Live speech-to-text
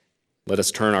Let us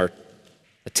turn our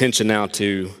attention now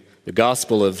to the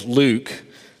Gospel of Luke,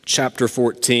 chapter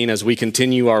 14, as we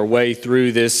continue our way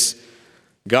through this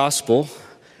Gospel.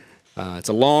 It's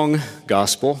a long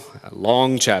Gospel,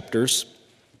 long chapters,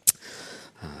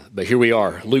 but here we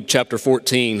are. Luke chapter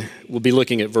 14, we'll be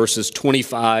looking at verses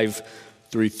 25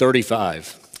 through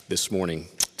 35 this morning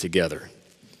together.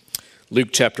 Luke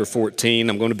chapter 14,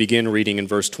 I'm going to begin reading in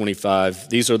verse 25.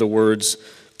 These are the words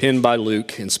penned by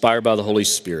Luke, inspired by the Holy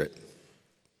Spirit.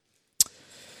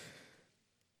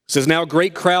 It says, "Now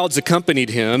great crowds accompanied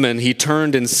him, and he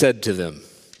turned and said to them,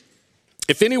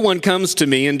 'If anyone comes to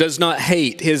me and does not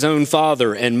hate his own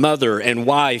father and mother and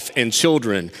wife and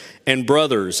children and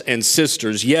brothers and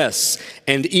sisters, yes,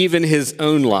 and even his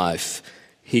own life,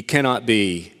 he cannot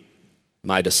be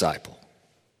my disciple.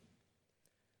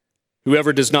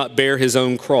 Whoever does not bear his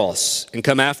own cross and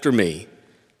come after me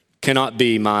cannot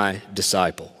be my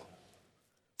disciple.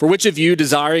 For which of you,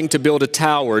 desiring to build a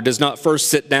tower, does not first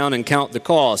sit down and count the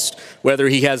cost, whether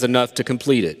he has enough to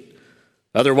complete it?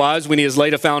 Otherwise, when he has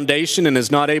laid a foundation and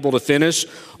is not able to finish,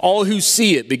 all who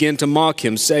see it begin to mock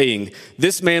him, saying,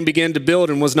 "This man began to build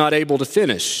and was not able to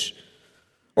finish."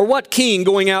 Or what king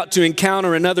going out to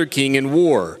encounter another king in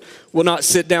war will not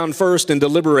sit down first and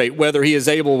deliberate whether he is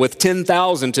able with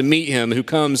 10,000 to meet him who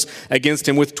comes against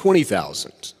him with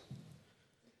 20,000?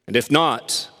 And if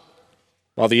not,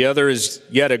 while the other is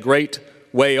yet a great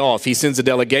way off, he sends a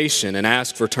delegation and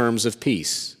asks for terms of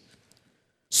peace.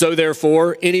 So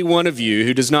therefore, any one of you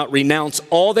who does not renounce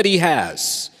all that he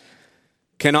has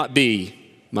cannot be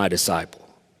my disciple.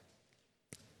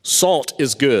 Salt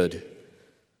is good,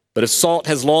 but if salt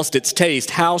has lost its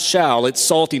taste, how shall its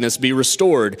saltiness be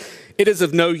restored? It is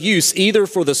of no use either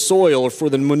for the soil or for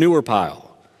the manure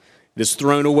pile. It is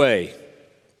thrown away.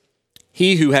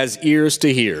 He who has ears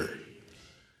to hear,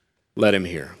 let him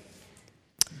hear."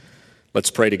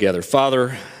 Let's pray together.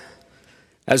 Father,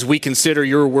 as we consider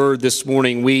your word this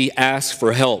morning, we ask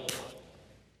for help.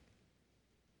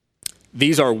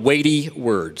 These are weighty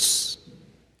words,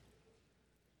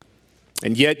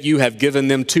 and yet you have given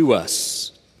them to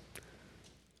us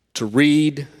to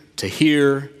read, to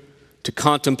hear, to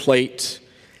contemplate,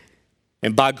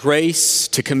 and by grace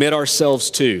to commit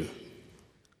ourselves to.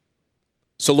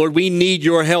 So Lord, we need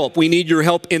your help. We need your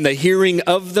help in the hearing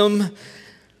of them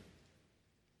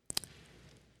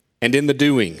and in the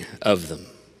doing of them.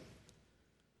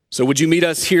 So would you meet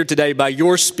us here today by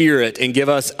your Spirit and give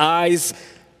us eyes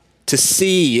to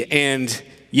see and,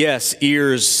 yes,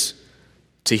 ears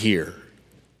to hear.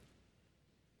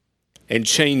 And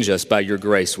change us by your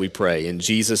grace, we pray. In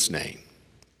Jesus' name,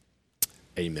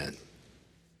 amen.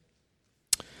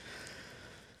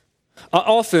 I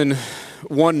often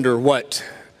wonder what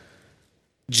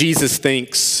Jesus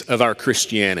thinks of our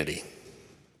Christianity.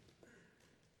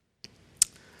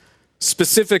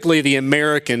 Specifically, the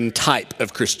American type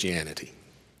of Christianity.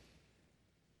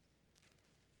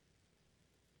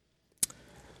 It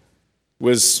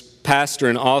was pastor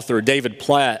and author David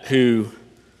Platt who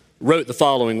wrote the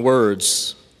following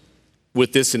words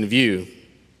with this in view.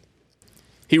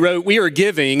 He wrote, "We are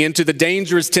giving into the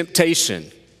dangerous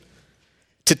temptation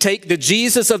to take the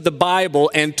Jesus of the Bible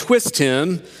and twist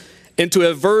him into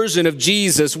a version of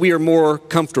Jesus we are more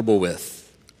comfortable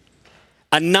with.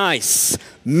 A nice,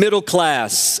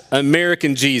 middle-class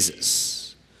American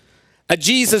Jesus. A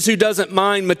Jesus who doesn't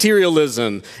mind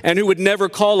materialism and who would never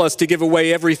call us to give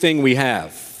away everything we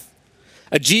have.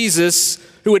 A Jesus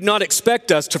who would not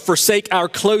expect us to forsake our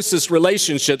closest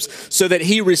relationships so that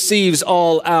he receives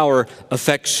all our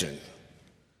affection.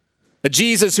 A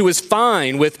Jesus who is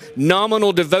fine with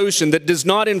nominal devotion that does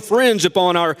not infringe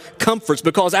upon our comforts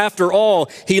because after all,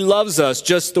 he loves us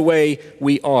just the way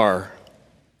we are.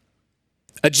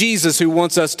 A Jesus who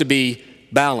wants us to be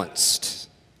balanced,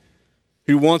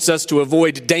 who wants us to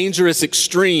avoid dangerous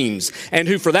extremes, and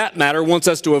who, for that matter, wants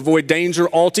us to avoid danger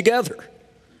altogether.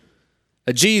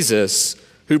 A Jesus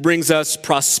who brings us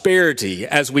prosperity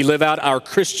as we live out our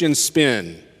Christian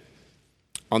spin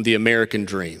on the American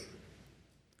dream.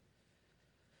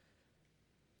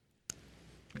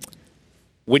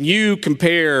 When you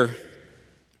compare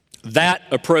that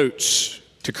approach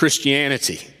to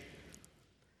Christianity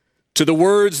to the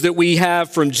words that we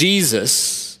have from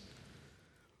Jesus,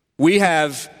 we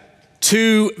have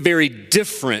two very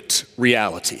different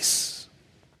realities.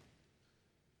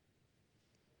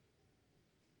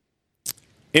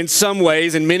 In some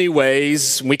ways, in many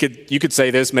ways, you could say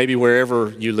this maybe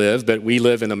wherever you live, but we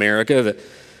live in America, that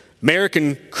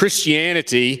American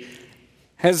Christianity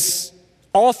has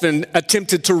often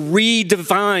attempted to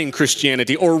redefine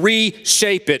Christianity or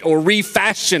reshape it or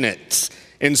refashion it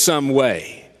in some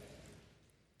way.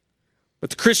 But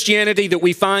the Christianity that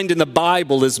we find in the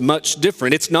Bible is much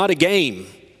different. It's not a game.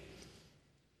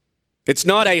 It's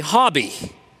not a hobby.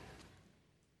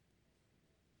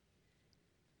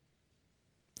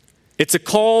 It's a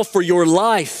call for your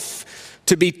life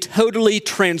to be totally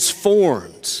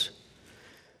transformed.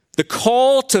 The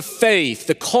call to faith,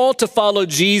 the call to follow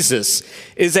Jesus,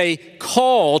 is a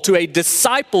call to a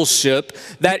discipleship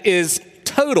that is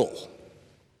total.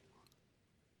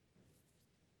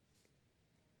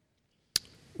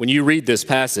 When you read this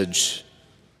passage,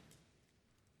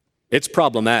 it's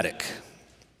problematic.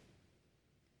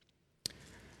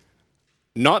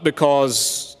 Not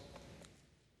because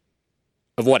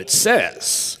of what it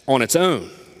says on its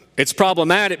own. It's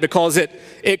problematic because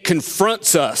it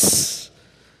confronts us.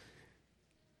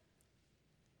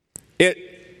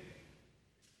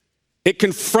 It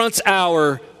confronts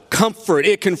our comfort.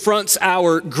 It confronts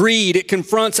our greed. It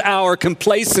confronts our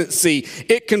complacency.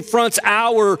 It confronts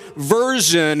our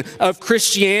version of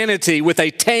Christianity with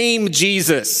a tame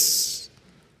Jesus.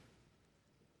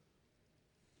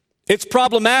 It's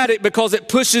problematic because it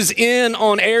pushes in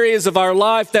on areas of our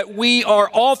life that we are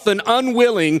often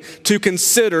unwilling to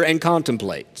consider and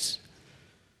contemplate.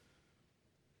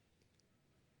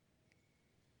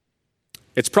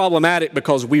 It's problematic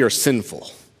because we are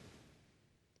sinful.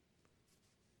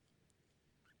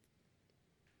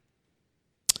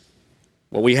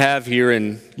 What we have here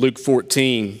in Luke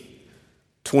 14,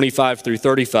 25 through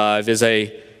 35 is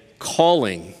a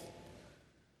calling.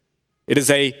 It is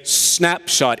a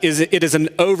snapshot. It is an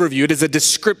overview. It is a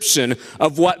description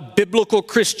of what biblical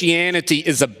Christianity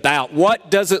is about. What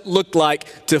does it look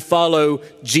like to follow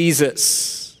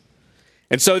Jesus?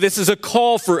 And so this is a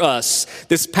call for us.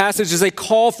 This passage is a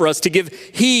call for us to give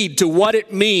heed to what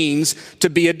it means to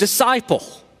be a disciple.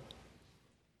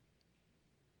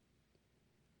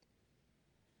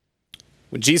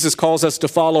 When Jesus calls us to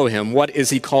follow him, what is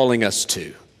he calling us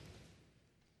to?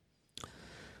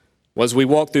 Well, as we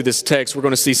walk through this text, we're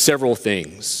going to see several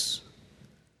things.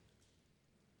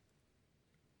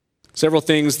 Several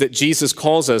things that Jesus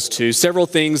calls us to, several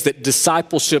things that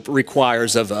discipleship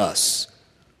requires of us.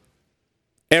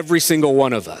 Every single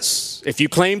one of us. If you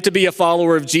claim to be a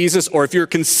follower of Jesus, or if you're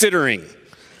considering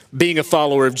being a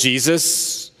follower of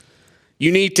Jesus,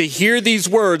 you need to hear these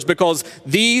words, because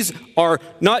these are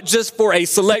not just for a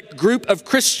select group of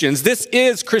Christians. This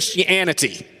is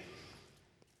Christianity.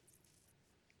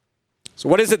 So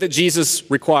what is it that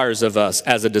Jesus requires of us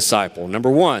as a disciple?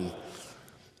 Number one,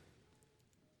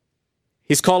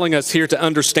 he's calling us here to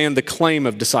understand the claim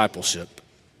of discipleship.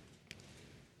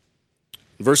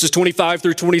 Verses 25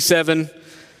 through 27,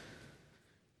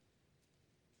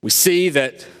 we see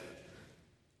that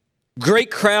great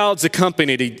crowds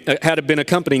had been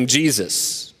accompanying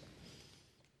Jesus.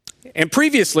 And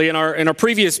previously, in our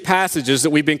previous passages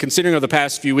that we've been considering over the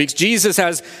past few weeks, Jesus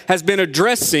has been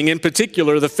addressing, in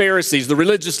particular, the Pharisees, the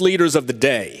religious leaders of the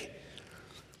day.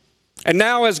 And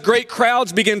now, as great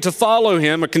crowds begin to follow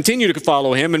him, or continue to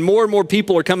follow him, and more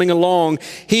people are coming along,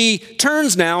 he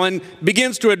turns now and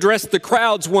begins to address the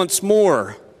crowds once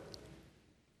more.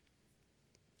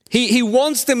 He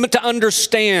wants them to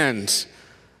understand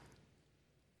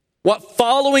what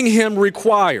following him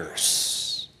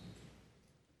requires.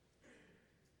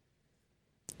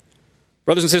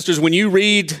 Brothers and sisters, when you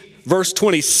read verse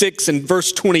 26 and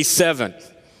verse 27,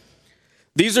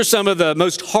 these are some of the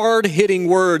most hard-hitting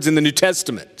words in the New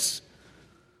Testament.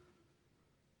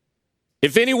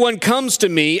 If anyone comes to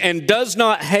me and does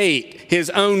not hate his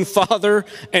own father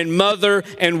and mother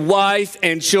and wife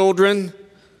and children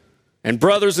and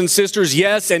brothers and sisters,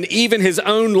 yes, and even his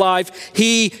own life,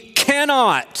 he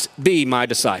cannot be my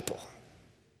disciple.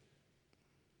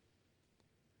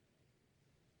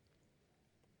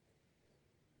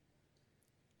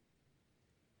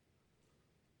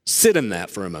 Sit in that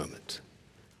for a moment.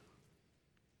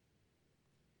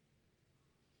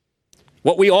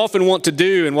 What we often want to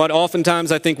do, and what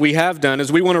oftentimes I think we have done,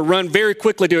 is we want to run very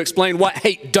quickly to explain what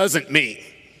hate doesn't mean.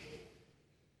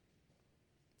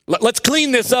 Let's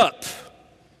clean this up.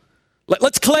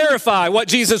 Let's clarify what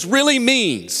Jesus really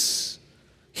means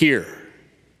here.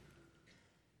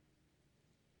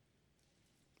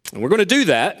 And we're going to do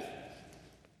that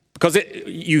because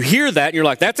you hear that and you're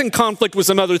like, that's in conflict with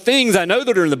some other things I know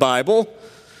that are in the Bible.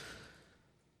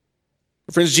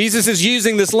 Friends, Jesus is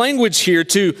using this language here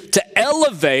to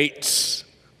elevate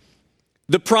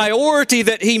the priority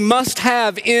that he must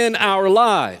have in our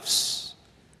lives.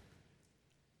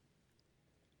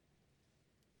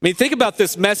 I mean, think about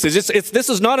this message. This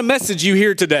is not a message you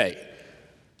hear today.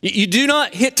 You do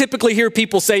not typically hear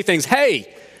people say things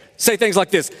like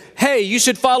this. Hey, you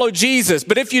should follow Jesus,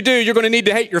 but if you do, you're going to need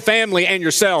to hate your family and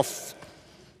yourself.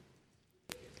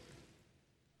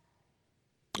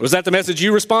 Was that the message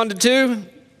you responded to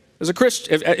as a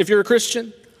Christian, if you're a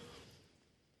Christian?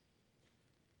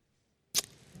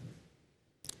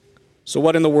 So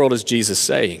what in the world is Jesus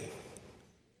saying?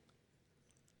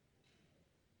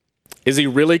 Is he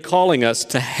really calling us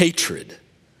to hatred,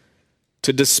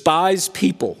 to despise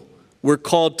people we're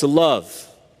called to love?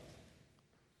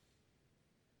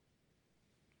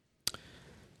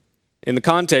 In the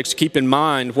context, keep in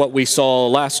mind what we saw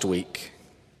last week.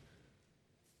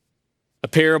 A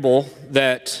parable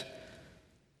that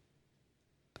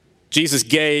Jesus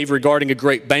gave regarding a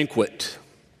great banquet.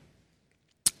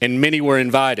 And many were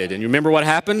invited. And you remember what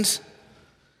happened?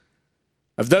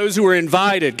 Of those who were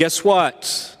invited, guess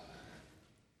what?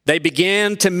 They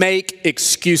began to make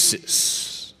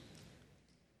excuses.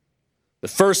 The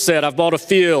first said, I've bought a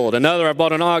field. Another, I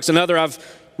bought an ox. Another, I've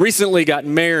recently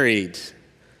gotten married.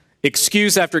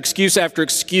 Excuse after excuse after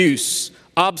excuse.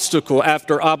 Obstacle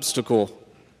after obstacle.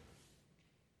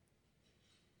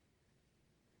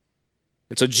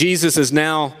 And so Jesus is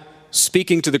now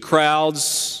speaking to the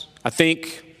crowds, I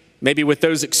think maybe with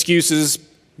those excuses,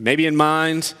 maybe in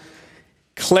mind,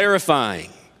 clarifying.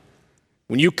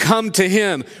 When you come to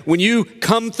him, when you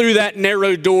come through that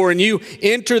narrow door and you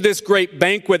enter this great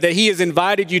banquet that he has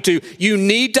invited you to, you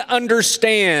need to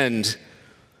understand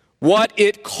what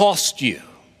it cost you.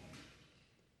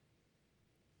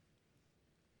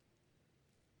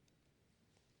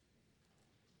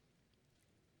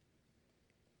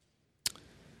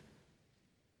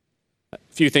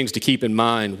 A few things to keep in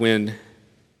mind when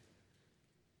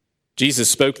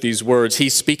Jesus spoke these words.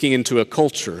 He's speaking into a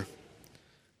culture,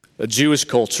 a Jewish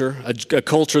culture, a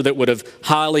culture that would have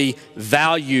highly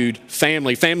valued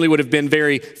family. Family would have been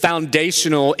very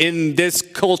foundational in this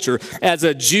culture. As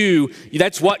a Jew,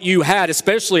 that's what you had,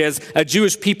 especially as a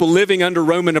Jewish people living under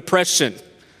Roman oppression.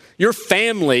 Your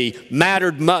family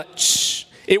mattered much.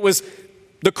 It was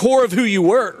the core of who you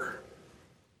were.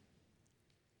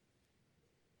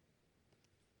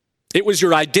 It was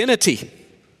your identity.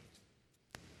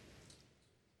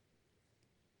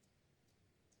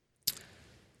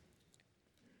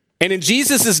 And in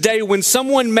Jesus' day, when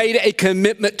someone made a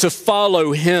commitment to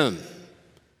follow him,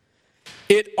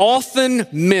 it often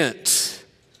meant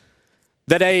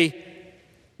that a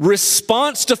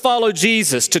response to follow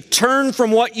Jesus, to turn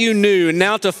from what you knew and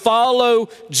now to follow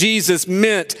Jesus,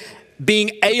 meant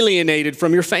being alienated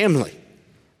from your family.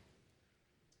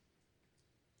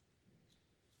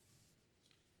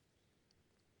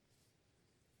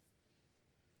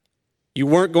 You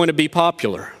weren't going to be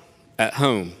popular at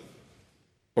home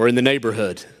or in the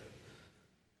neighborhood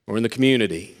or in the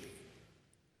community.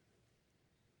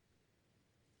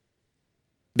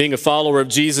 Being a follower of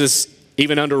Jesus,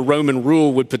 even under Roman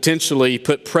rule, would potentially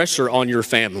put pressure on your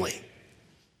family.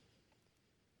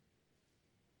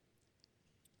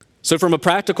 So from a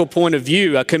practical point of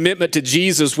view, a commitment to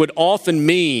Jesus would often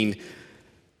mean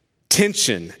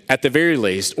tension at the very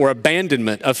least, or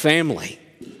abandonment of family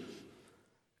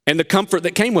and the comfort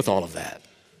that came with all of that.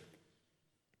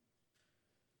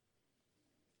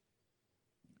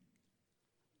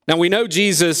 Now we know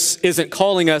Jesus isn't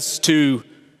calling us to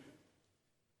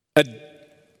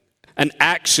an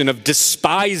action of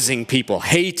despising people,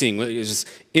 hating, just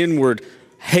inward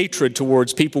hatred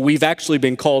towards people we've actually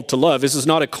been called to love. This is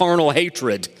not a carnal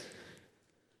hatred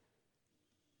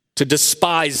to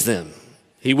despise them.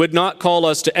 He would not call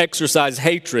us to exercise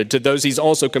hatred to those he's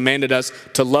also commanded us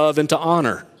to love and to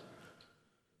honor.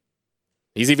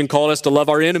 He's even called us to love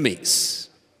our enemies.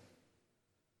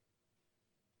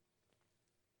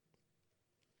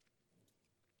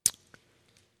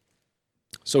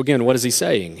 So again, what is he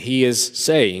saying? He is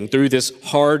saying, through this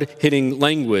hard-hitting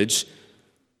language,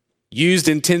 used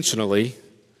intentionally,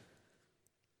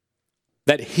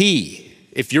 that he,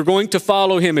 if you're going to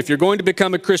follow him, if you're going to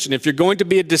become a Christian, if you're going to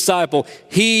be a disciple,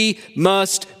 he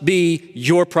must be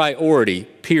your priority,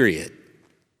 period.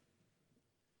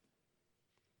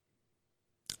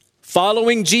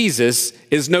 Following Jesus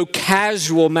is no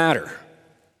casual matter.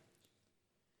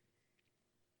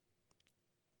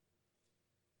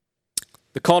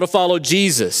 The call to follow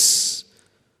Jesus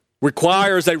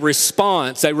requires a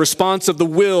response of the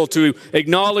will to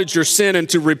acknowledge your sin and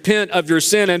to repent of your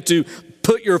sin and to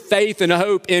put your faith and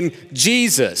hope in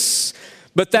Jesus.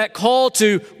 But that call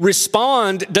to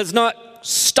respond does not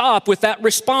stop with that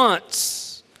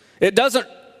response. It doesn't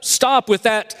stop with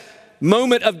that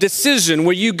moment of decision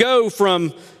where you go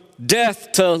from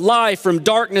death to life, from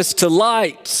darkness to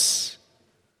light.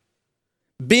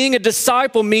 Being a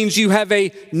disciple means you have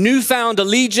a newfound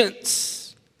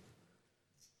allegiance.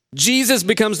 Jesus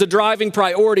becomes the driving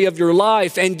priority of your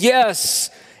life, and yes,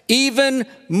 even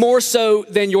more so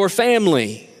than your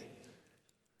family.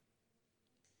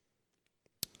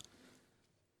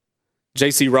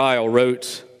 J.C. Ryle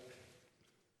wrote,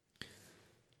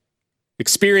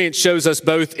 "Experience shows us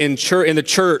both in the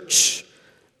church,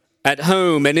 at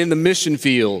home, and in the mission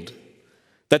field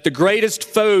that the greatest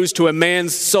foes to a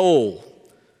man's soul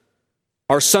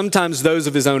are sometimes those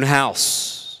of his own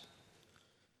house.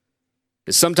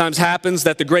 It sometimes happens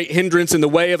that the great hindrance in the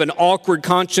way of an awkward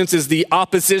conscience is the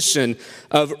opposition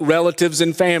of relatives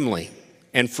and family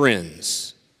and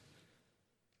friends.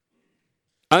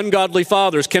 Ungodly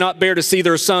fathers cannot bear to see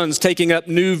their sons taking up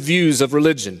new views of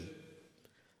religion.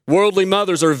 Worldly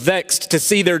mothers are vexed to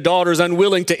see their daughters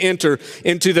unwilling to enter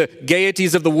into the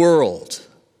gaieties of the world.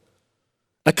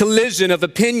 A collision of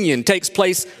opinion takes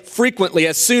place frequently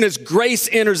as soon as grace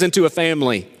enters into a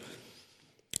family.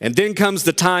 And then comes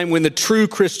the time when the true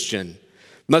Christian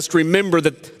must remember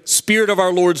the spirit of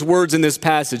our Lord's words in this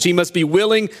passage. He must be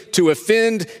willing to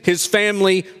offend his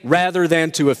family rather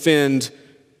than to offend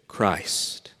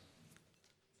Christ."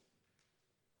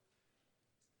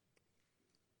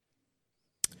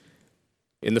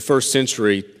 In the first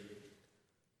century,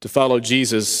 to follow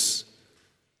Jesus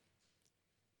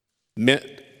meant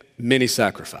many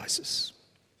sacrifices.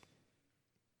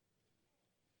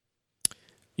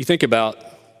 You think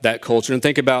about that culture and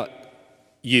think about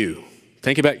you.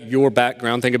 Think about your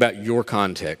background. Think about your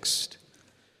context.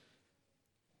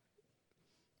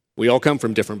 We all come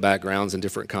from different backgrounds and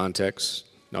different contexts.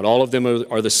 Not all of them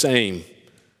are the same.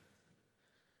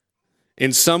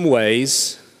 In some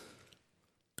ways,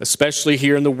 especially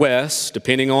here in the West,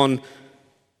 depending on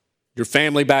your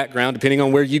family background, depending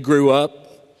on where you grew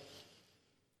up,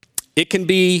 it can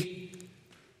be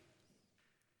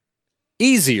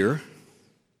easier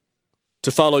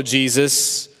to follow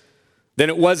Jesus than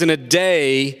it was in a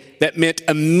day that meant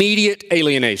immediate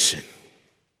alienation.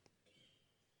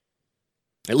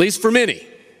 At least for many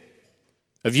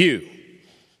of you.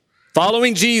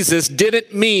 Following Jesus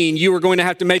didn't mean you were going to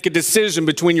have to make a decision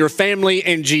between your family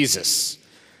and Jesus.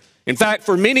 In fact,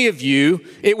 for many of you,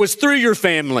 it was through your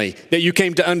family that you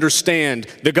came to understand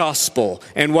the gospel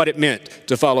and what it meant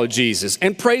to follow Jesus.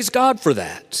 And praise God for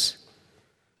that.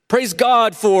 Praise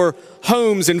God for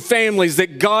homes and families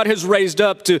that God has raised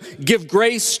up to give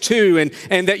grace to,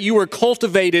 and that you were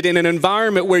cultivated in an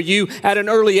environment where you, at an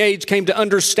early age, came to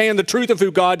understand the truth of who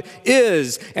God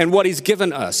is and what He's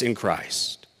given us in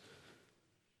Christ.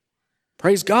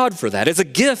 Praise God for that. It's a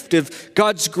gift of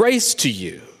God's grace to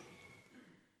you.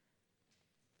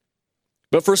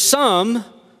 But for some,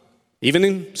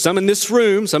 even some in this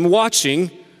room, some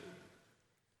watching,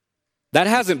 that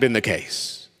hasn't been the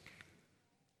case.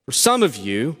 For some of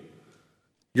you,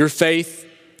 your faith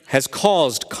has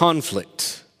caused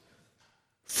conflict,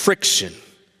 friction,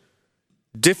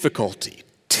 difficulty,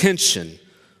 tension,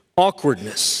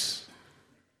 awkwardness.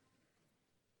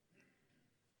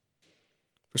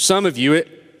 For some of you,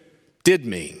 it did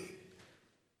mean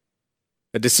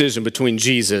a decision between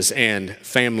Jesus and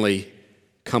family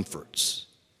comforts.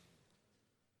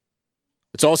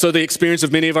 It's also the experience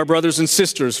of many of our brothers and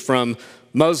sisters from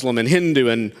Muslim and Hindu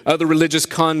and other religious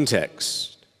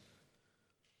contexts.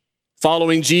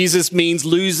 Following Jesus means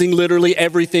losing literally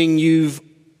everything you've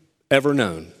ever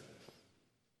known.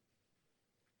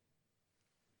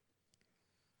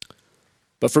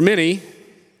 But for many,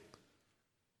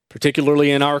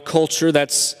 particularly in our culture,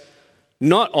 that's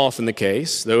not often the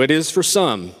case, though it is for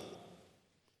some.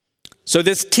 So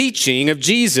this teaching of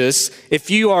Jesus, if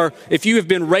you have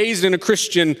been raised in a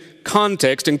Christian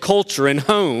context and culture and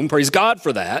home, praise God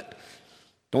for that.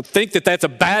 Don't think that that's a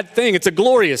bad thing. It's a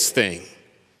glorious thing.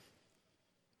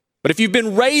 But if you've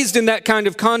been raised in that kind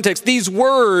of context, these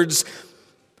words,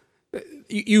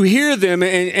 you hear them,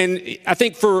 and I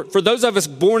think for those of us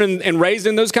born and raised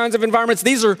in those kinds of environments,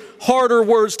 these are harder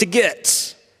words to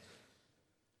get.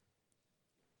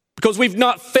 Because we've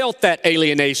not felt that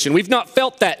alienation. We've not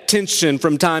felt that tension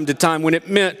from time to time when it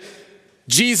meant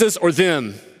Jesus or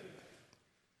them.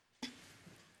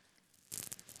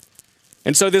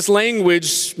 And so this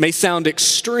language may sound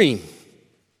extreme.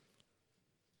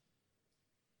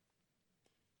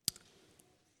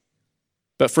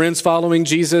 But friends, following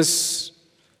Jesus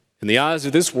in the eyes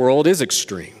of this world is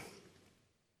extreme.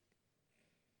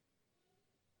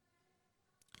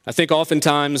 I think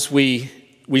oftentimes we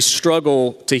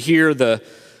struggle to hear the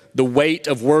weight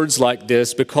of words like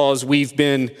this because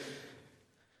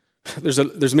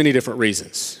there's many different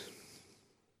reasons.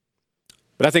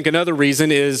 But I think another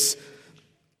reason is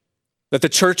that the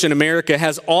church in America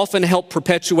has often helped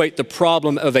perpetuate the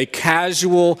problem of a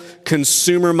casual,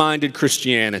 consumer-minded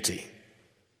Christianity.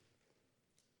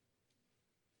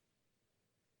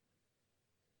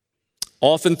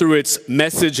 Often through its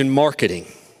message and marketing.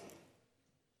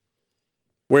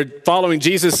 where following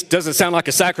Jesus doesn't sound like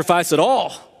a sacrifice at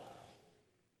all.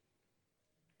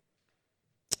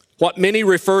 What many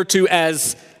refer to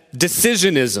as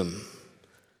decisionism,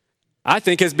 I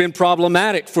think, has been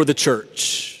problematic for the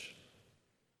church.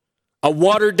 A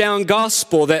watered-down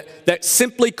gospel that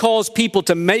simply calls people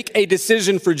to make a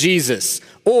decision for Jesus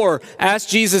or ask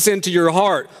Jesus into your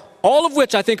heart, all of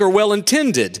which I think are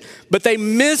well-intended, but they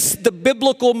miss the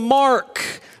biblical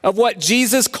mark of what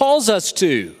Jesus calls us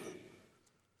to.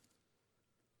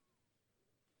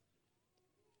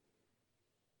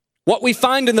 What we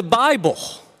find in the Bible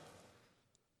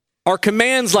are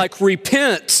commands like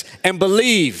repent and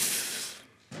believe.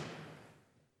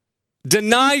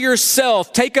 Deny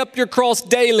yourself, take up your cross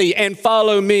daily, and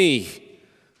follow me.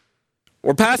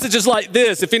 Or passages like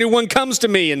this, if anyone comes to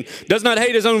me and does not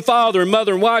hate his own father and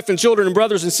mother and wife and children and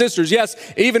brothers and sisters, yes,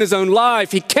 even his own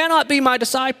life, he cannot be my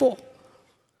disciple.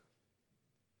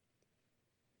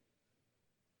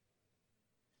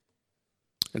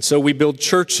 And so we build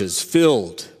churches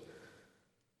filled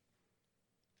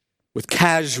with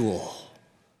casual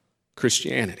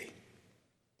Christianity.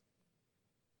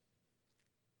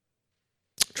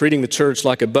 Treating the church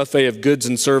like a buffet of goods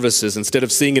and services instead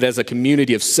of seeing it as a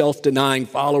community of self-denying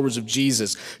followers of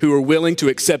Jesus who are willing to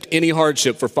accept any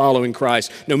hardship for following Christ,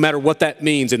 no matter what that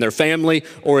means in their family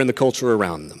or in the culture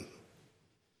around them.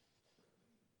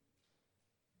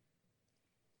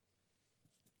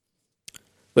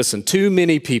 Listen, too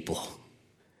many people,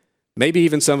 maybe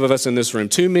even some of us in this room,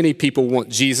 too many people want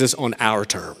Jesus on our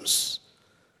terms,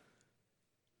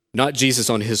 not Jesus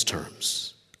on his terms.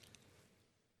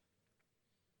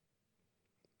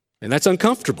 And that's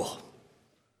uncomfortable.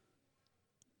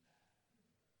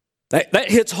 That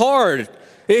hits hard.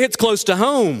 It hits close to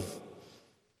home.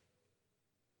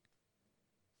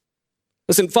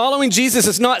 Listen, following Jesus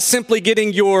is not simply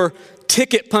getting your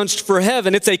ticket punched for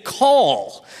heaven. It's a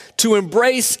call to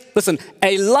embrace, listen,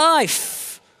 a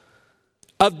life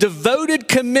of devoted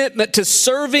commitment to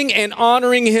serving and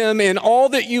honoring him in all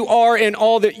that you are and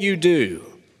all that you do.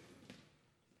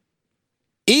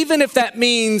 Even if that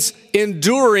means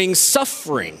enduring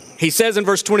suffering. He says in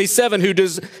verse 27,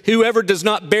 whoever does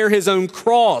not bear his own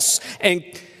cross and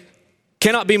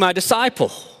cannot be my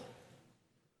disciple.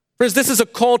 Friends, this is a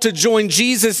call to join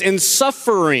Jesus in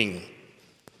suffering.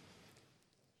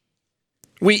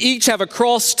 We each have a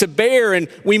cross to bear, and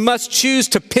we must choose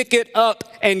to pick it up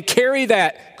and carry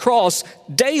that cross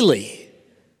daily.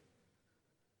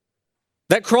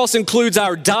 That cross includes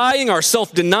our dying, our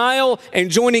self-denial, and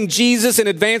joining Jesus in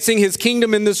advancing his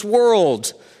kingdom in this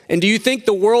world. And do you think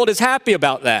the world is happy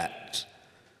about that?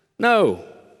 No.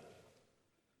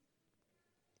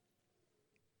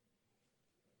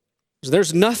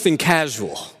 There's nothing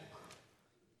casual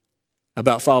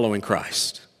about following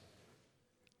Christ.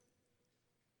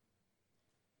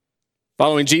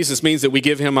 Following Jesus means that we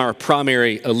give him our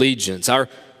primary allegiance. Our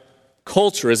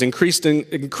culture is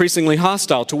increasingly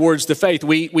hostile towards the faith.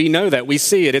 We know that. We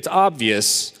see it. It's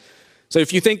obvious. So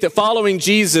if you think that following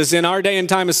Jesus in our day and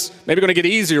time is maybe going to get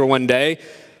easier one day,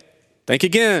 think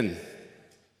again.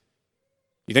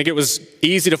 You think it was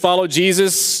easy to follow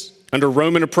Jesus under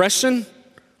Roman oppression?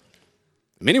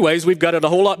 In many ways, we've got it a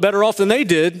whole lot better off than they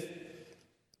did.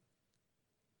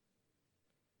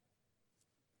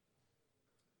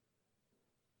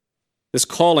 This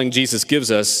calling Jesus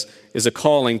gives us is a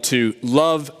calling to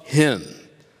love him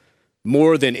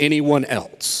more than anyone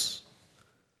else,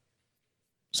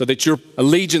 so that your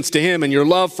allegiance to him and your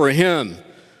love for him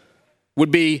would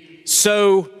be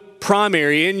so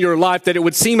primary in your life that it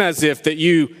would seem as if that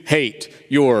you hate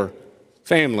your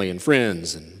family and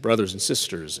friends and brothers and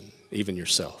sisters and even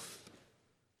yourself.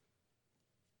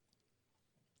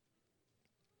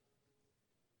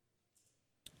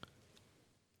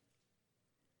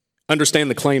 Understand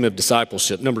the claim of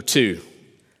discipleship. Number two,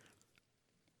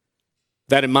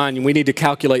 that in mind, we need to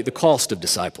calculate the cost of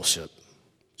discipleship.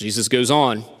 Jesus goes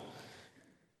on.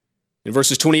 In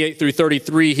verses 28 through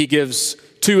 33, he gives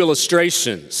two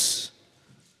illustrations.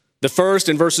 The first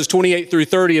in verses 28 through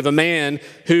 30 of a man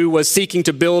who was seeking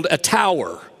to build a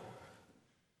tower.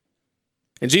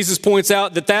 And Jesus points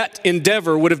out that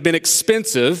endeavor would have been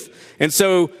expensive, and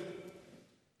so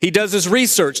he does his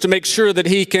research to make sure that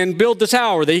he can build the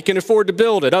tower, that he can afford to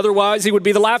build it. Otherwise, he would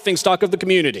be the laughingstock of the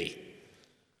community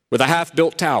with a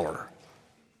half-built tower.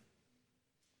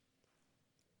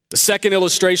 The second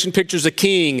illustration pictures a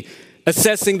king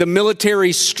assessing the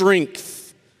military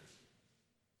strength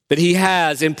that he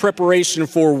has in preparation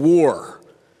for war.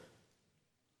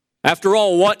 After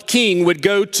all, what king would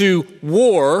go to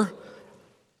war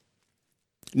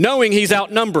knowing he's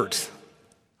outnumbered?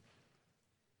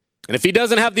 And if he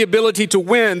doesn't have the ability to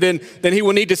win, then he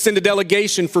will need to send a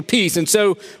delegation for peace. And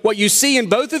so what you see in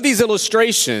both of these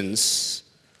illustrations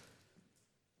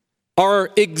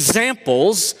are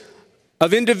examples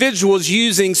of individuals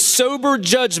using sober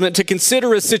judgment to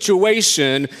consider a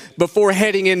situation before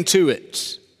heading into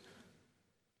it.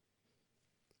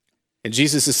 And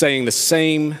Jesus is saying the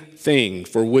same thing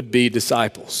for would-be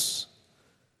disciples.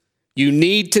 You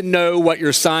need to know what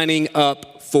you're signing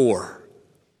up for.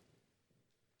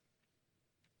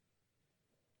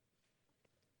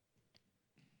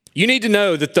 You need to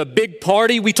know that the big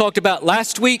party we talked about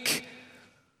last week,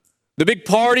 the big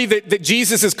party that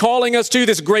Jesus is calling us to,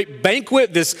 this great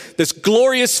banquet, this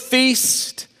glorious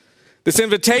feast, this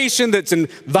invitation that's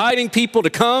inviting people to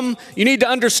come, you need to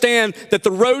understand that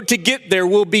the road to get there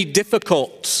will be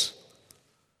difficult.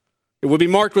 It will be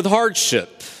marked with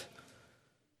hardship,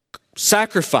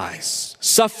 sacrifice,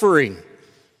 suffering.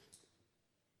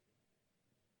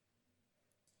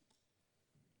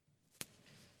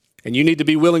 And you need to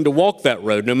be willing to walk that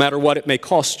road no matter what it may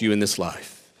cost you in this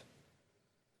life.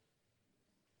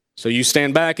 So you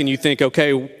stand back and you think,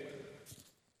 okay,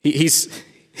 he's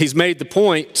made the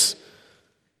point.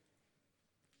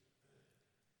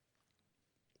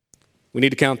 We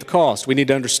need to count the cost. We need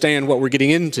to understand what we're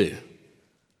getting into.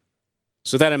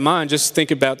 So that in mind, just think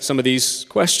about some of these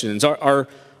questions. Are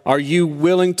you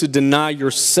willing to deny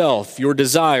yourself, your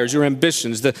desires, your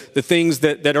ambitions, the things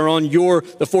that are on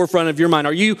the forefront of your mind?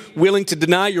 Are you willing to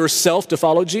deny yourself to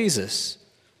follow Jesus?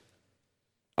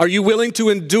 Are you willing to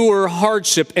endure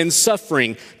hardship and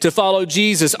suffering to follow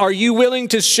Jesus? Are you willing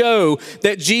to show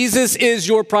that Jesus is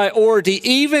your priority,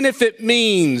 even if it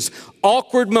means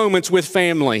awkward moments with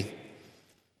family?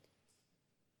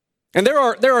 And there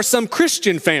are some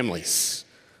Christian families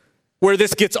where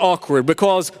this gets awkward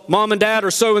because mom and dad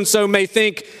or so-and-so may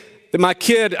think that my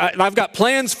kid, I've got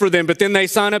plans for them, but then they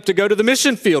sign up to go to the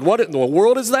mission field. What in the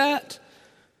world is that?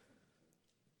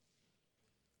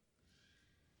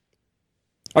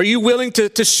 Are you willing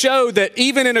to show that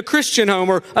even in a Christian home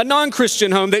or a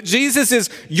non-Christian home, that Jesus is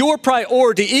your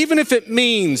priority, even if it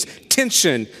means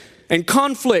tension and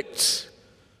conflict?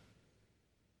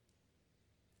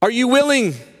 Are you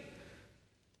willing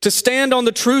to stand on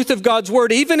the truth of God's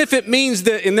word, even if it means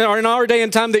that in our day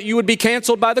and time that you would be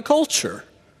canceled by the culture?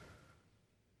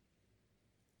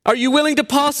 Are you willing to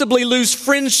possibly lose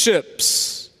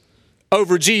friendships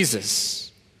over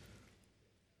Jesus?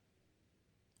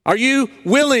 Are you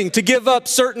willing to give up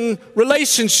certain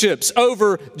relationships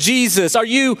over Jesus? Are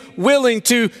you willing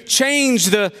to change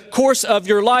the course of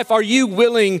your life? Are you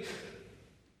willing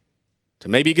to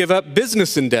maybe give up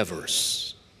business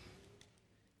endeavors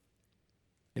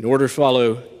in order to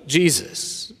follow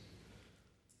Jesus?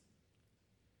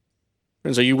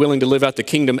 Friends, are you willing to live out the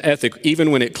kingdom ethic even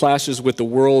when it clashes with the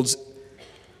world's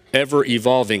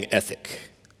ever-evolving ethic?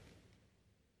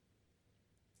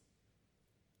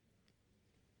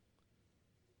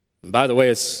 And by the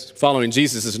way, following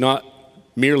Jesus is not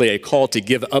merely a call to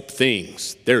give up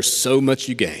things. There's so much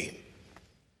you gain.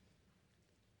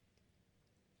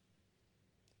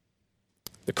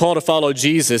 The call to follow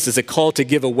Jesus is a call to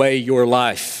give away your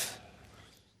life.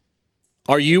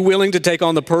 Are you willing to take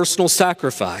on the personal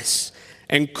sacrifice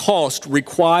and cost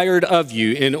required of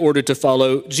you in order to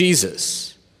follow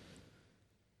Jesus?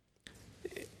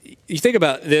 You think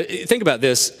about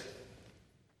this.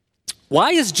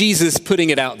 Why is Jesus putting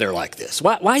it out there like this?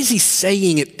 Why is he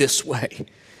saying it this way? I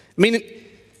mean,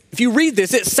 if you read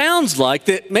this, it sounds like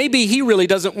that maybe he really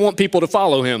doesn't want people to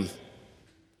follow him.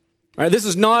 All right, this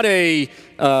is not a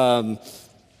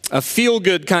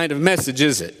feel-good kind of message,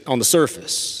 is it, on the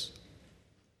surface?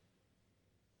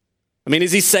 I mean,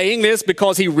 is he saying this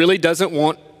because he really doesn't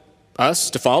want us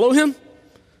to follow him?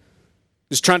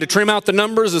 Just trying to trim out the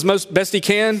numbers as best he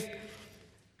can?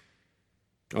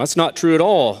 Well, that's not true at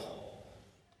all.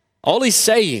 All he's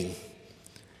saying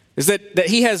is that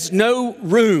he has no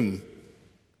room.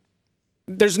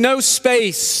 There's no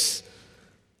space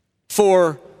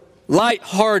for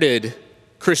light-hearted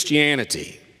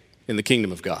Christianity in the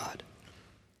kingdom of God.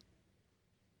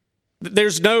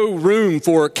 There's no room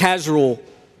for casual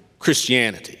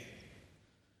Christianity.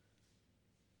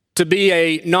 To be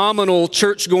a nominal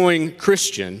church-going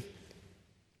Christian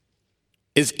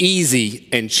is easy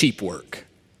and cheap work.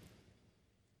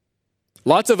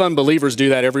 Lots of unbelievers do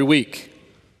that every week.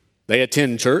 They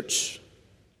attend church.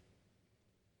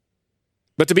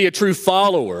 But to be a true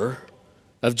follower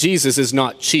of Jesus is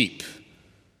not cheap.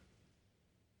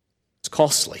 It's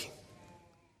costly.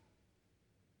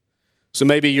 So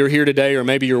maybe you're here today, or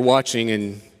maybe you're watching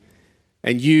and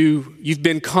and you've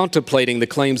been contemplating the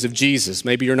claims of Jesus.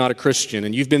 Maybe you're not a Christian,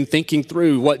 and you've been thinking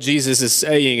through what Jesus is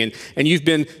saying, and you've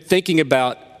been thinking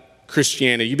about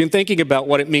Christianity. You've been thinking about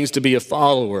what it means to be a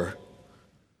follower.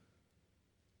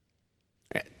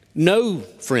 Know,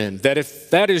 friend, that if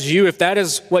that is you, if that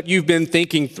is what you've been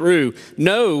thinking through,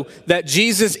 know that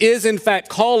Jesus is in fact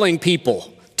calling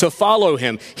people to follow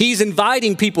him. He's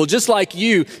inviting people, just like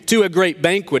you, to a great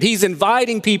banquet. He's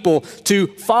inviting people to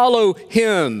follow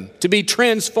him, to be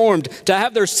transformed, to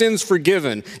have their sins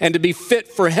forgiven, and to be fit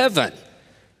for heaven.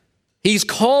 He's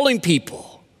calling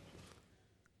people.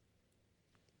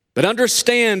 But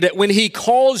understand that when he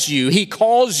calls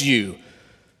you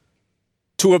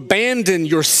to abandon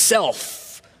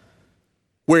yourself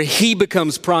where he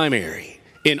becomes primary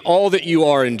in all that you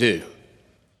are and do.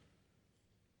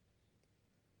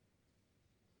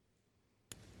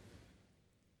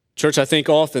 Church, I think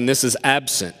often this is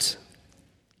absent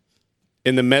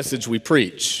in the message we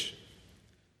preach.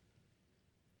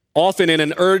 Often in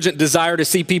an urgent desire to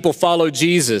see people follow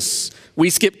Jesus, we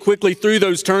skip quickly through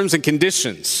those terms and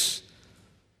conditions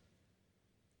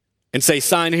and say,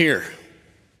 sign here.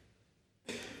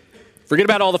 Forget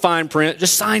about all the fine print,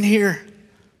 just sign here.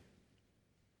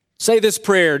 Say this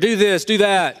prayer, do this, do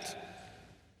that.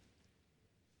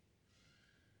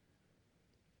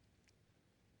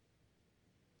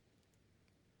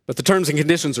 But the terms and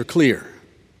conditions are clear.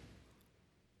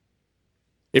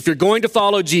 If you're going to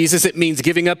follow Jesus, it means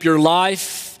giving up your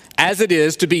life as it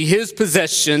is to be his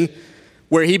possession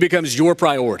where he becomes your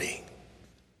priority.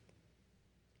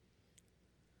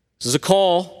 This is a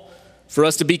call for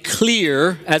us to be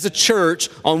clear as a church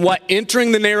on what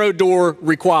entering the narrow door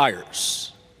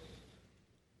requires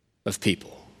of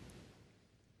people.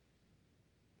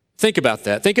 Think about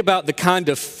that. Think about the kind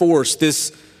of force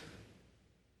this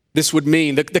would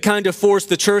mean, the kind of force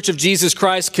the Church of Jesus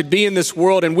Christ could be in this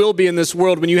world and will be in this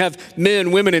world when you have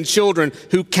men, women, and children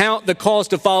who count the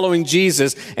cost of following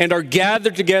Jesus and are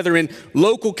gathered together in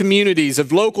local communities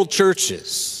of local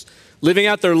churches, living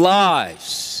out their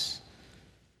lives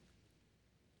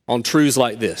on truths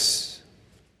like this.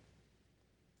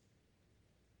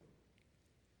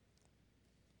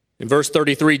 In verse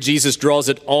 33, Jesus draws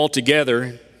it all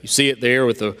together. You see it there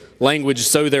with the language,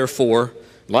 so therefore.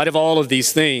 In light of all of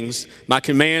these things, my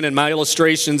command and my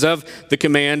illustrations of the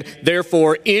command,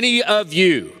 therefore, any of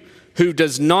you who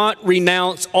does not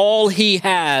renounce all he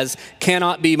has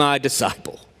cannot be my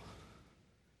disciple.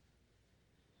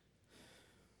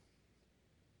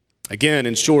 Again,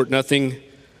 in short, nothing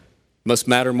must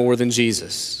matter more than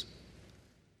Jesus.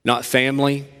 Not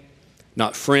family,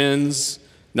 not friends,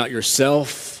 not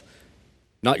yourself,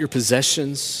 not your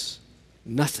possessions,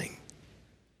 nothing.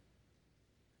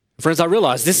 Friends, I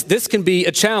realize this can be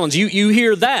a challenge. You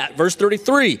hear that, verse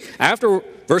 33, after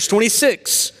verse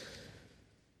 26.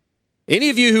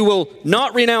 Any of you who will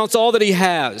not renounce all that he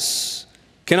has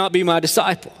cannot be my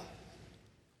disciple.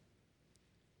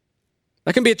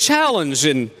 That can be a challenge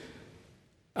in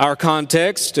our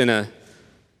context, in a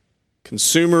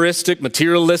consumeristic,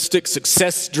 materialistic,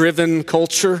 success-driven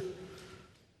culture.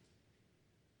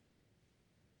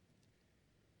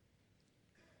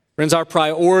 Friends, our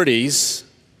priorities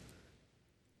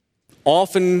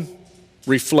often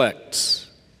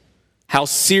reflects how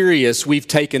serious we've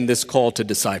taken this call to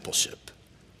discipleship.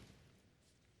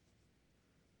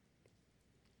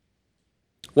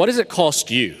 What does it cost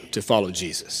you to follow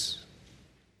Jesus?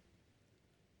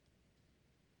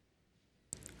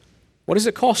 What does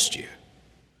it cost you?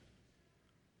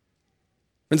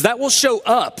 Friends, that will show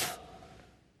up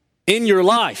in your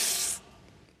life.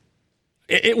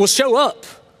 It will show up.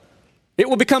 It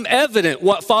will become evident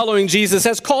what following Jesus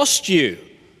has cost you.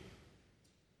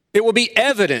 It will be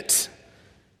evident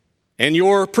in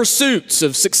your pursuits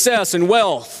of success and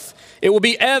wealth. It will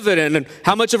be evident in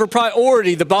how much of a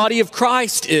priority the body of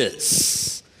Christ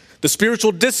is. The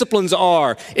spiritual disciplines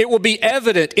are. It will be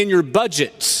evident in your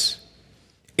budget,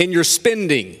 in your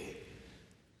spending. It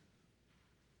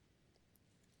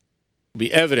will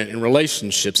be evident in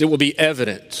relationships. It will be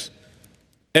evident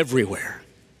everywhere.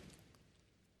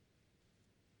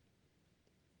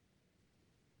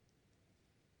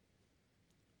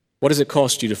 What does it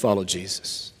cost you to follow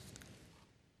Jesus?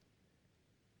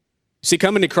 See,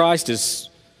 coming to Christ is,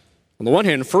 on the one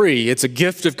hand, free. It's a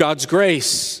gift of God's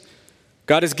grace.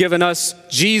 God has given us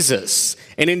Jesus.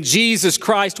 And in Jesus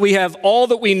Christ, we have all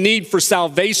that we need for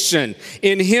salvation.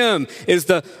 In him is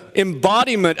the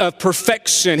embodiment of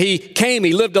perfection. He came,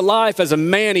 he lived a life as a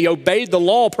man. He obeyed the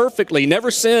law perfectly,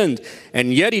 never sinned.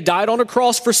 And yet he died on a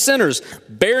cross for sinners,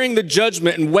 bearing the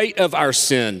judgment and weight of our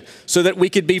sin so that we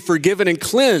could be forgiven and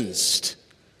cleansed.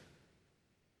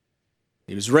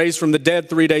 He was raised from the dead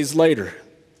 3 days later.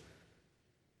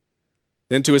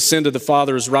 Then to ascend to the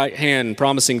Father's right hand,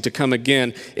 promising to come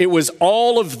again. It was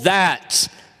all of that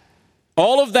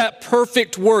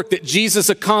perfect work that Jesus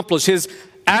accomplished, his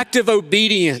active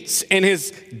obedience and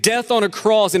his death on a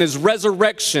cross and his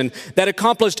resurrection that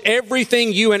accomplished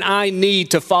everything you and I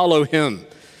need to follow him.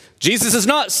 Jesus is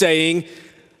not saying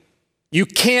you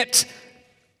can't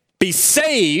be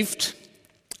saved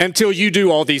until you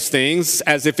do all these things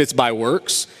as if it's by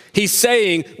works. He's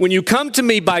saying when you come to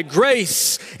me by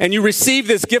grace and you receive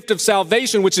this gift of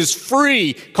salvation, which is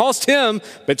free, cost him,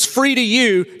 but it's free to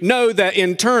you, know that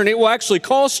in turn it will actually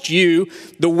cost you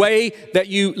the way that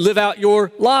you live out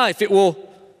your life. It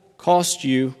will cost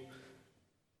you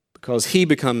because he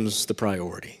becomes the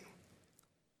priority.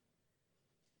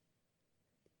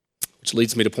 Which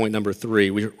leads me to point number 3.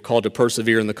 We're called to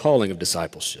persevere in the calling of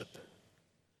discipleship.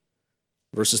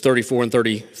 Verses 34 and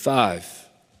 35.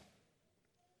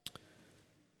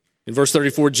 In verse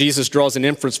 34, Jesus draws an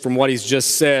inference from what he's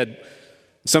just said.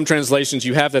 In some translations,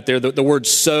 you have that there. The word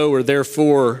so or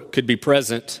therefore could be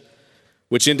present,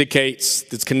 which indicates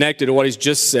it's connected to what he's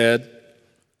just said.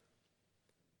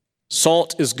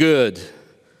 Salt is good,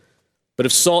 but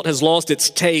if salt has lost its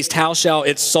taste, how shall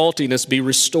its saltiness be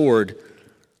restored?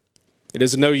 It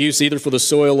is of no use either for the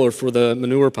soil or for the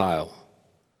manure pile.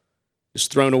 It's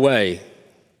thrown away.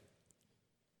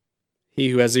 He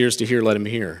who has ears to hear, let him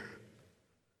hear.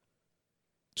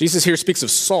 Jesus here speaks of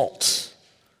salt.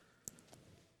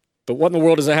 But what in the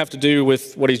world does that have to do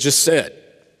with what he just said?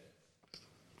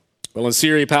 Well, in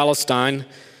Syria, Palestine,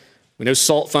 we know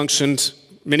salt functioned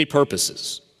many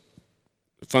purposes.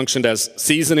 It functioned as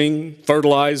seasoning,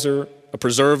 fertilizer, a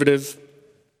preservative.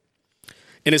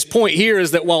 And his point here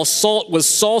is that while salt was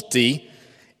salty,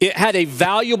 it had a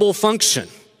valuable function.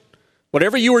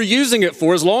 Whatever you were using it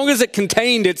for, as long as it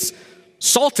contained its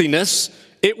saltiness,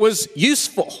 it was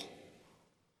useful.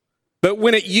 But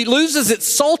when it loses its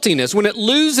saltiness, when it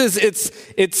loses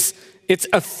its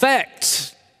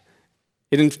effect,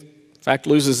 it in fact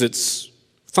loses its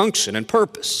function and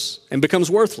purpose and becomes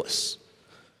worthless.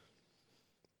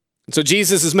 And so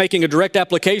Jesus is making a direct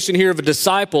application here of a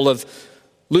disciple of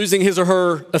losing his or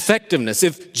her effectiveness.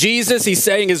 If Jesus, he's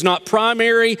saying, is not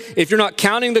primary, if you're not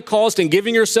counting the cost and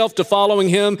giving yourself to following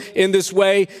him in this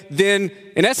way, then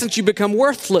in essence you become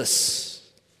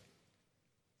worthless.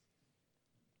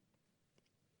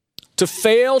 To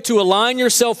fail to align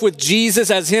yourself with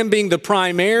Jesus as him being the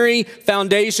primary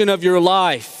foundation of your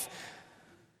life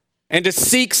and to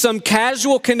seek some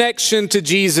casual connection to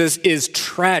Jesus is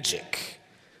tragic.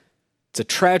 It's a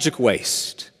tragic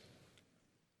waste.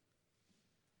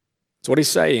 That's what he's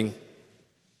saying.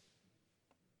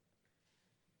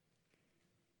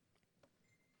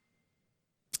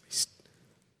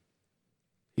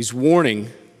 He's warning.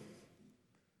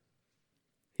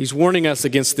 He's warning us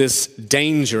against this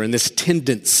danger and this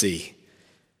tendency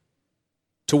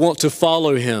to want to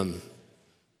follow him,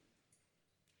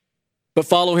 but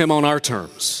follow him on our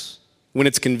terms, when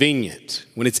it's convenient,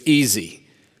 when it's easy,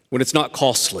 when it's not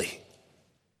costly.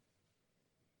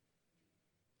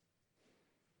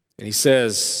 And he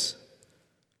says,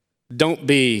 don't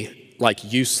be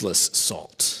like useless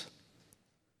salt.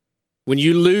 When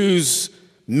you lose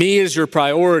me as your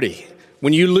priority,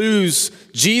 when you lose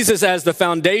Jesus as the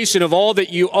foundation of all that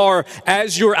you are,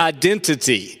 as your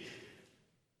identity,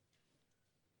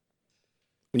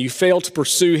 when you fail to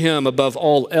pursue him above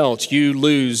all else, you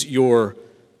lose your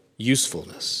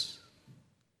usefulness.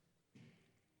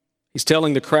 He's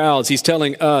telling the crowds, he's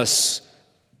telling us,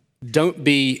 don't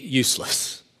be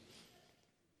useless.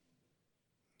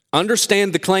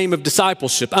 Understand the claim of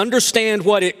discipleship. Understand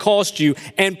what it cost you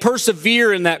and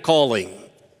persevere in that calling.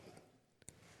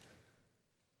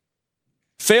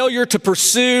 Failure to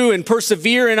pursue and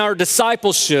persevere in our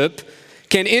discipleship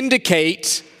can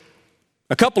indicate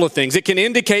a couple of things. It can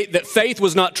indicate that faith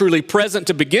was not truly present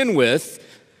to begin with,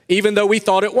 even though we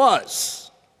thought it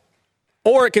was.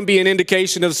 Or it can be an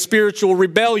indication of spiritual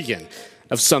rebellion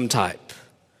of some type.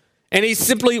 And he's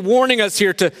simply warning us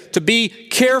here to be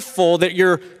careful that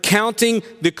you're counting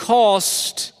the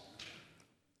cost.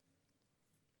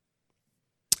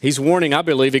 He's warning, I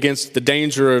believe, against the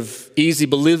danger of easy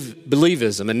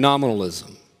believism and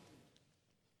nominalism.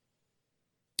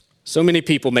 So many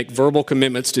people make verbal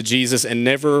commitments to Jesus and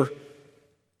nothing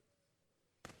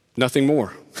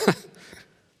more.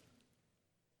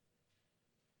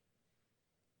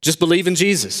 Just believe in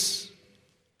Jesus.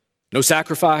 No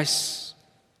sacrifice.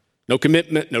 No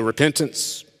commitment, no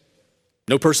repentance,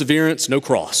 no perseverance, no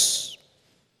cross.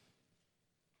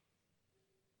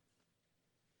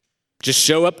 Just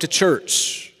show up to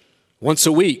church once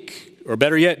a week or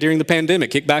better yet, during the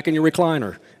pandemic, kick back in your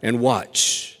recliner and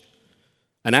watch.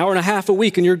 An hour and a half a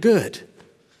week and you're good.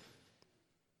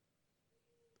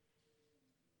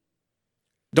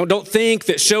 Don't think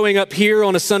that showing up here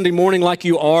on a Sunday morning like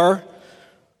you are,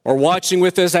 or watching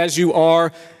with us as you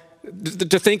are,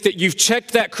 to think that you've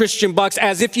checked that Christian box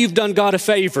as if you've done God a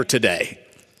favor today.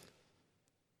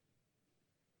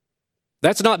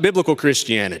 That's not biblical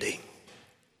Christianity.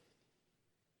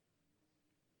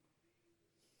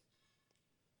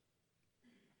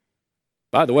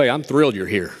 By the way, I'm thrilled you're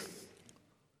here.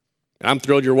 And I'm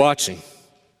thrilled you're watching.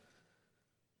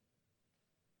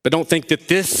 But don't think that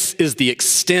this is the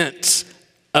extent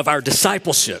of our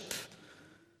discipleship.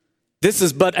 This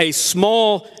is but a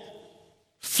small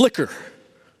flicker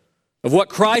of what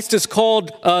Christ has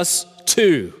called us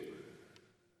to.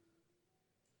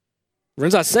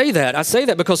 Friends, I say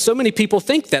that because so many people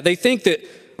think that. They think that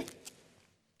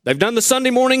they've done the Sunday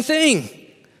morning thing.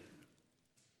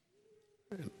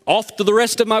 Off to the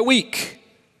rest of my week.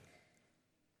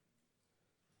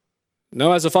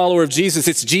 No, as a follower of Jesus,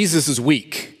 it's Jesus'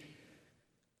 week.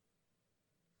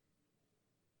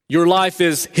 Your life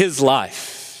is his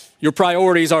life. Your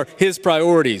priorities are his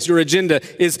priorities. Your agenda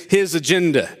is his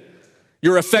agenda.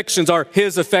 Your affections are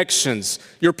his affections.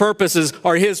 Your purposes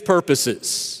are his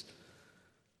purposes.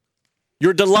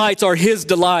 Your delights are his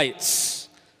delights.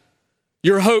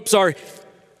 Your hopes are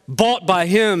bought by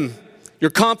him. Your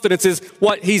confidence is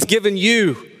what he's given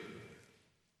you.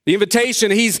 The invitation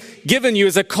he's given you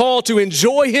is a call to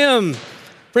enjoy him.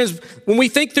 Friends, when we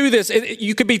think through this,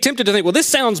 you could be tempted to think, well, this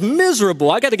sounds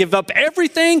miserable. I got to give up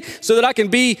everything so that I can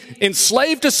be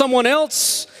enslaved to someone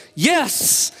else.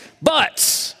 Yes,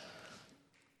 but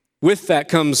with that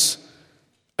comes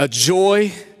a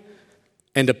joy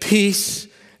and a peace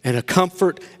and a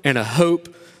comfort and a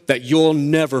hope that you'll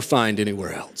never find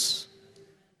anywhere else.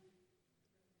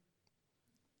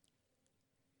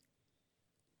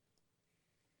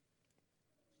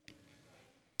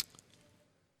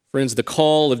 Friends, the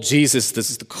call of Jesus, this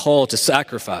is the call to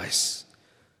sacrifice.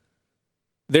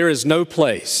 There is no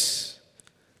place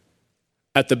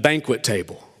at the banquet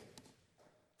table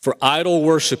for idol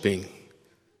worshiping,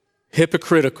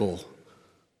 hypocritical,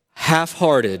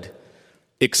 half-hearted,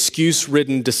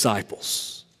 excuse-ridden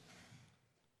disciples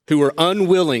who are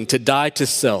unwilling to die to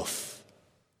self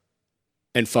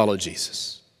and follow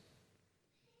Jesus.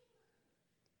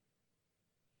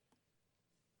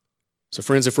 So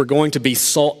friends, if we're going to be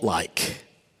salt-like,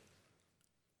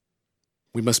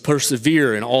 we must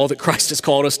persevere in all that Christ has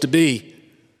called us to be.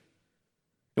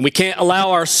 And we can't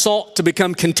allow our salt to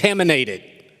become contaminated.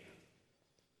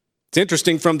 It's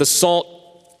interesting, from the salt,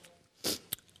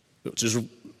 which is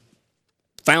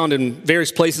found in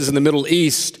various places in the Middle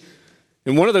East,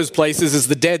 and one of those places is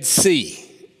the Dead Sea.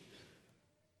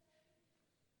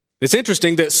 It's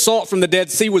interesting that salt from the Dead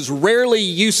Sea was rarely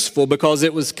useful because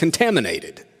it was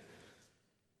contaminated.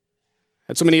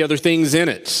 Had so many other things in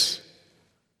it.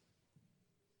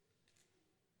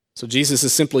 So Jesus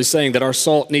is simply saying that our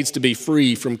salt needs to be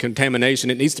free from contamination.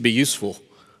 It needs to be useful.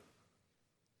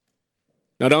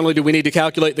 Not only do we need to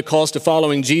calculate the cost of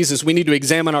following Jesus, we need to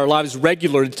examine our lives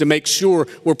regularly to make sure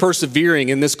we're persevering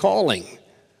in this calling.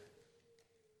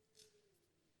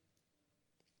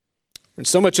 And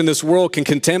so much in this world can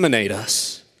contaminate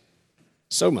us.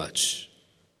 So much.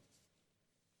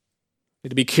 We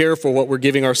need to be careful what we're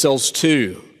giving ourselves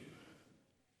to.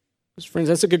 Friends,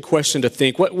 that's a good question to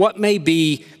think. What may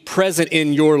be present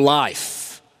in your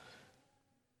life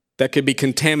that could be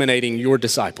contaminating your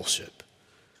discipleship?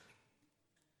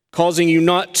 Causing you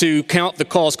not to count the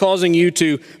cost, causing you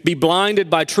to be blinded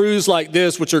by truths like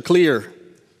this, which are clear.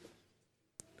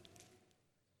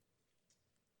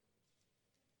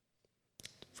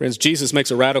 Friends, Jesus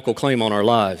makes a radical claim on our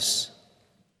lives.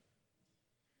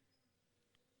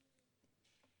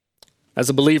 As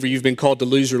a believer, you've been called to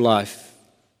lose your life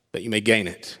that you may gain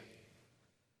it.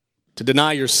 To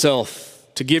deny yourself,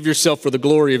 to give yourself for the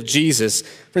glory of Jesus.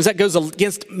 Friends, that goes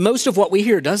against most of what we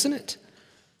hear, doesn't it?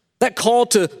 That call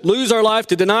to lose our life,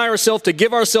 to deny ourselves, to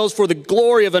give ourselves for the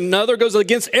glory of another goes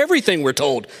against everything we're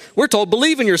told. We're told,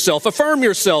 believe in yourself, affirm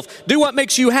yourself, do what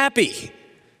makes you happy.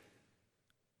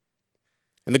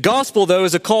 And the gospel, though,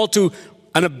 is a call to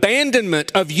an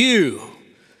abandonment of you,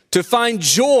 to find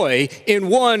joy in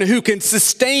one who can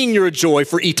sustain your joy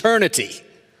for eternity.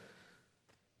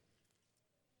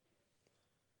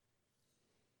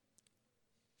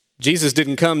 Jesus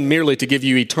didn't come merely to give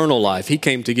you eternal life. He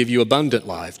came to give you abundant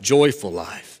life, joyful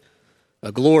life,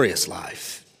 a glorious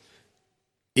life,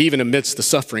 even amidst the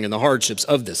suffering and the hardships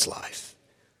of this life.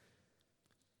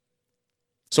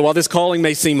 So while this calling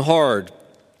may seem hard,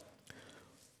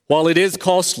 while it is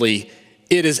costly,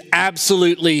 it is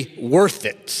absolutely worth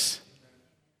it.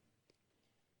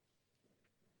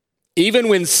 Even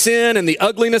when sin and the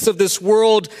ugliness of this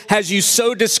world has you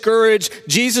so discouraged,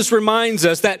 Jesus reminds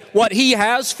us that what he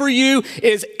has for you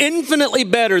is infinitely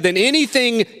better than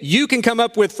anything you can come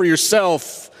up with for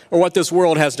yourself or what this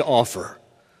world has to offer.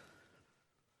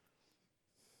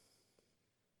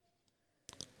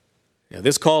 Now,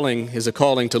 this calling is a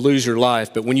calling to lose your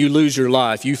life, but when you lose your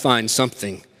life, you find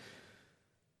something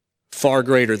far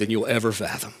greater than you'll ever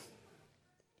fathom.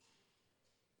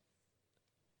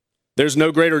 There's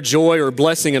no greater joy or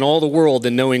blessing in all the world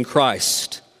than knowing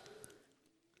Christ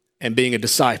and being a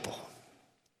disciple.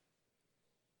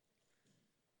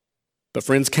 But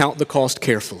friends, count the cost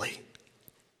carefully.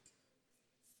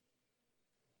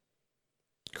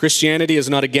 Christianity is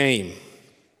not a game.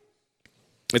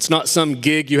 It's not some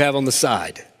gig you have on the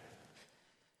side.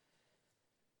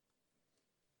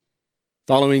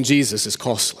 Following Jesus is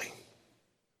costly,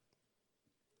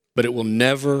 but it will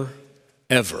never,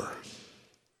 ever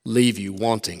leave you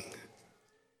wanting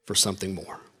for something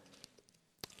more.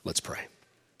 Let's pray.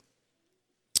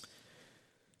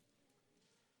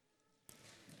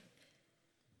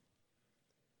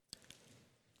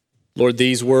 Lord,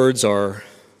 these words are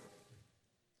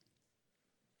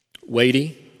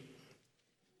weighty.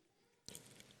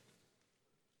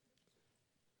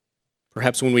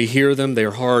 Perhaps when we hear them,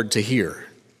 they're hard to hear.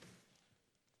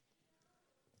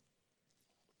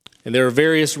 And there are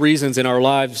various reasons in our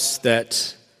lives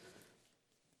that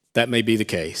may be the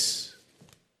case.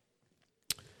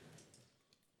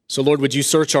 So, Lord, would you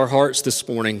search our hearts this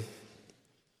morning,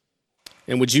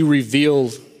 and would you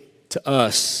reveal to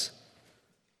us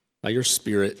by your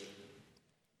Spirit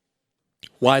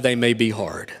why they may be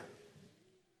hard.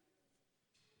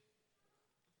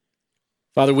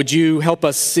 Father, would you help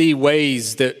us see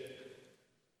ways that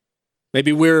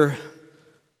maybe we're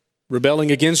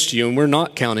rebelling against you and we're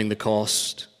not counting the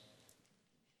cost.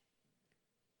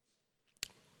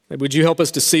 Maybe would you help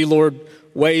us to see, Lord,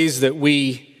 ways that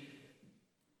we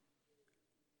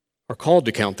are called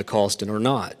to count the cost and are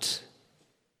not.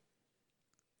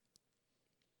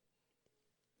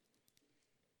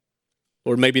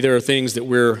 Lord, maybe there are things that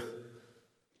we're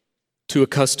too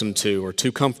accustomed to or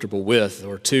too comfortable with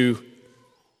or too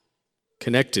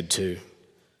connected to.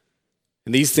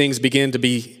 And these things begin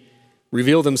to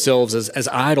reveal themselves as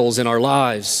idols in our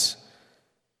lives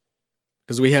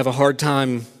because we have a hard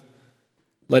time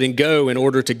letting go in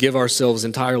order to give ourselves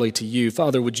entirely to you.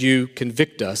 Father, would you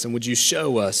convict us and would you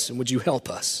show us and would you help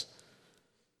us?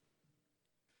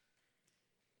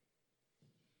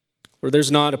 Lord,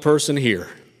 there's not a person here,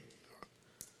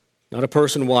 not a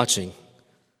person watching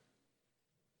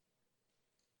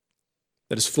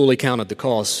that has fully counted the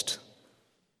cost.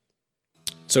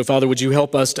 So, Father, would you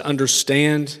help us to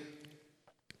understand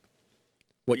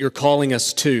what you're calling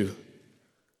us to?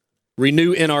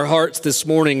 Renew in our hearts this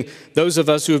morning those of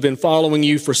us who have been following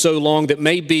you for so long that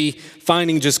may be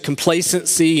finding just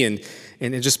complacency and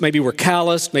just maybe we're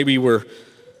calloused, maybe we're,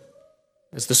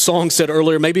 as the song said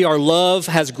earlier, maybe our love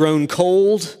has grown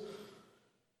cold.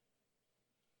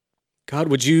 God,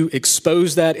 would you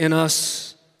expose that in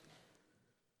us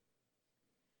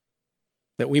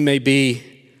that we may be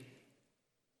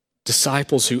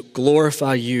disciples who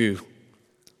glorify you?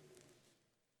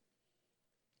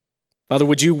 Father,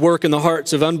 would you work in the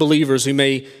hearts of unbelievers who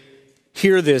may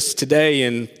hear this today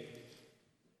and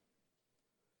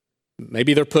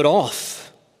maybe they're put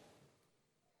off.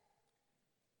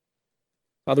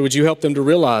 Father, would you help them to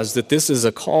realize that this is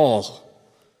a call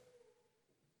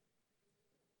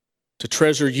to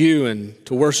treasure you and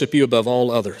to worship you above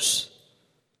all others.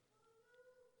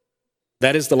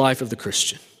 That is the life of the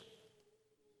Christian.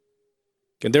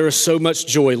 And there is so much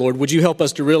joy, Lord. Would you help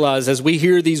us to realize as we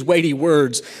hear these weighty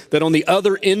words that on the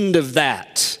other end of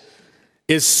that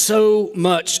is so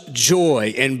much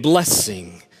joy and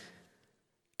blessing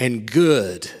and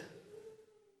good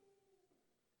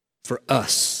for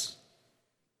us.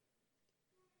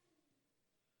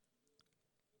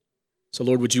 So,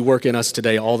 Lord, would you work in us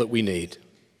today all that we need?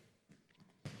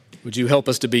 Would you help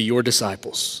us to be your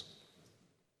disciples,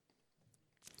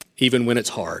 even when it's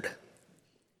hard?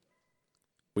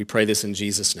 We pray this in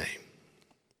Jesus' name.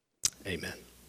 Amen.